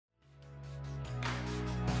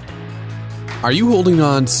Are you holding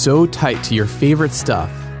on so tight to your favorite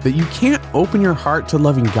stuff that you can't open your heart to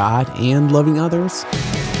loving God and loving others?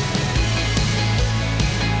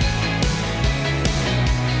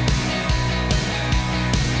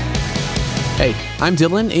 Hey, I'm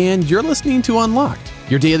Dylan, and you're listening to Unlocked,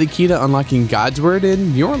 your daily key to unlocking God's Word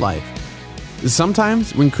in your life.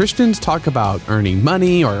 Sometimes when Christians talk about earning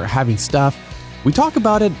money or having stuff, we talk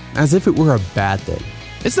about it as if it were a bad thing.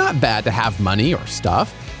 It's not bad to have money or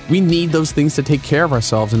stuff. We need those things to take care of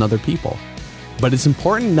ourselves and other people. But it's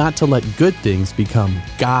important not to let good things become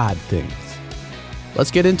God things.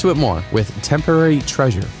 Let's get into it more with Temporary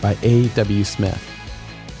Treasure by A.W. Smith.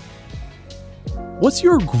 What's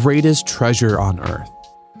your greatest treasure on earth?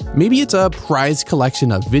 Maybe it's a prized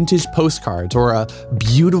collection of vintage postcards or a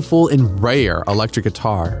beautiful and rare electric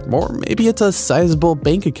guitar, or maybe it's a sizable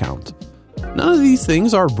bank account. None of these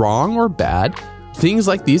things are wrong or bad. Things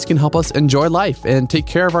like these can help us enjoy life and take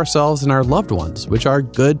care of ourselves and our loved ones, which are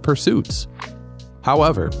good pursuits.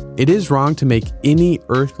 However, it is wrong to make any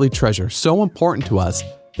earthly treasure so important to us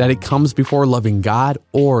that it comes before loving God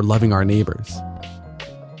or loving our neighbors.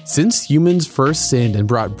 Since humans first sinned and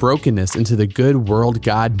brought brokenness into the good world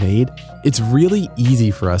God made, it's really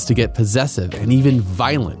easy for us to get possessive and even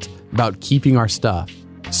violent about keeping our stuff.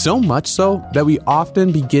 So much so that we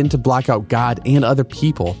often begin to block out God and other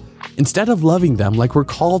people instead of loving them like we're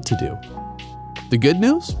called to do. The good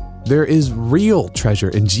news? There is real treasure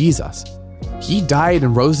in Jesus. He died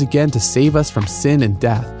and rose again to save us from sin and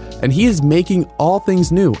death, and He is making all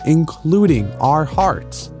things new, including our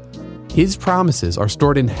hearts. His promises are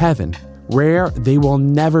stored in heaven, where they will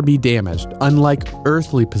never be damaged, unlike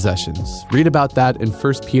earthly possessions. Read about that in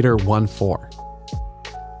 1 Peter 1:4.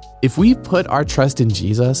 If we put our trust in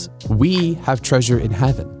Jesus, we have treasure in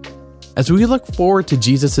heaven. As we look forward to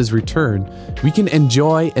Jesus' return, we can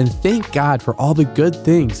enjoy and thank God for all the good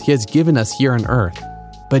things He has given us here on earth.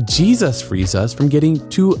 But Jesus frees us from getting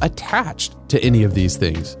too attached to any of these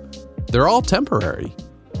things. They're all temporary.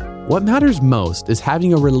 What matters most is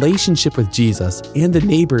having a relationship with Jesus and the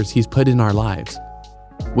neighbors He's put in our lives.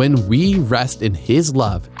 When we rest in His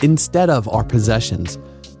love instead of our possessions,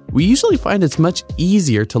 we usually find it's much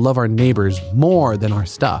easier to love our neighbors more than our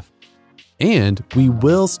stuff. And we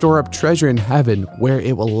will store up treasure in heaven where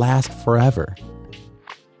it will last forever.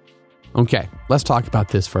 Okay, let's talk about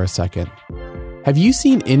this for a second. Have you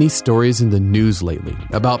seen any stories in the news lately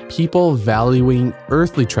about people valuing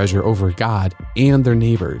earthly treasure over God and their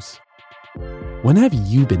neighbors? When have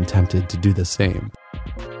you been tempted to do the same?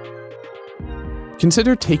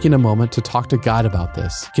 Consider taking a moment to talk to God about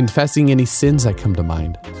this, confessing any sins that come to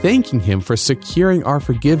mind, thanking Him for securing our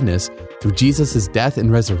forgiveness through Jesus' death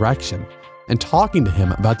and resurrection, and talking to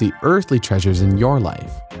Him about the earthly treasures in your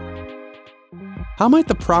life. How might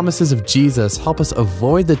the promises of Jesus help us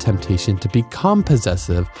avoid the temptation to become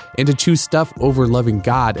possessive and to choose stuff over loving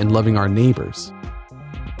God and loving our neighbors?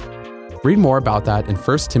 Read more about that in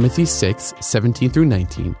 1 Timothy 6, 17 through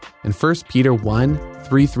 19, and 1 Peter 1,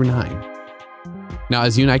 3 through 9. Now,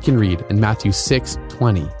 as you and I can read in Matthew 6,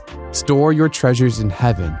 20, store your treasures in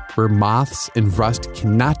heaven, where moths and rust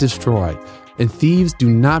cannot destroy, and thieves do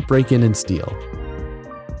not break in and steal.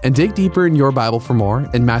 And dig deeper in your Bible for more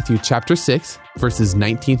in Matthew chapter 6, verses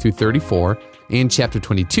 19 through 34, and chapter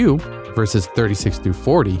 22, verses 36 through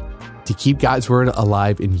 40, to keep God's Word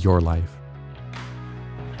alive in your life.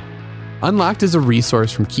 Unlocked is a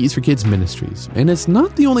resource from Keys for Kids Ministries, and it's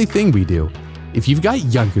not the only thing we do. If you've got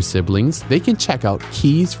younger siblings, they can check out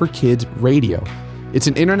Keys for Kids Radio. It's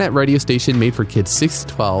an internet radio station made for kids 6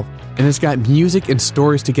 to 12, and it's got music and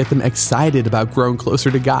stories to get them excited about growing closer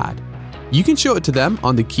to God. You can show it to them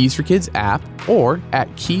on the Keys for Kids app or at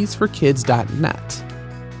keysforkids.net.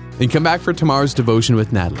 And come back for tomorrow's devotion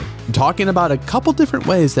with Natalie, talking about a couple different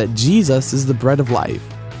ways that Jesus is the bread of life.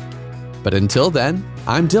 But until then,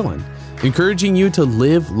 I'm Dylan, encouraging you to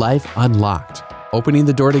live life unlocked, opening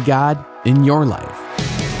the door to God in your life.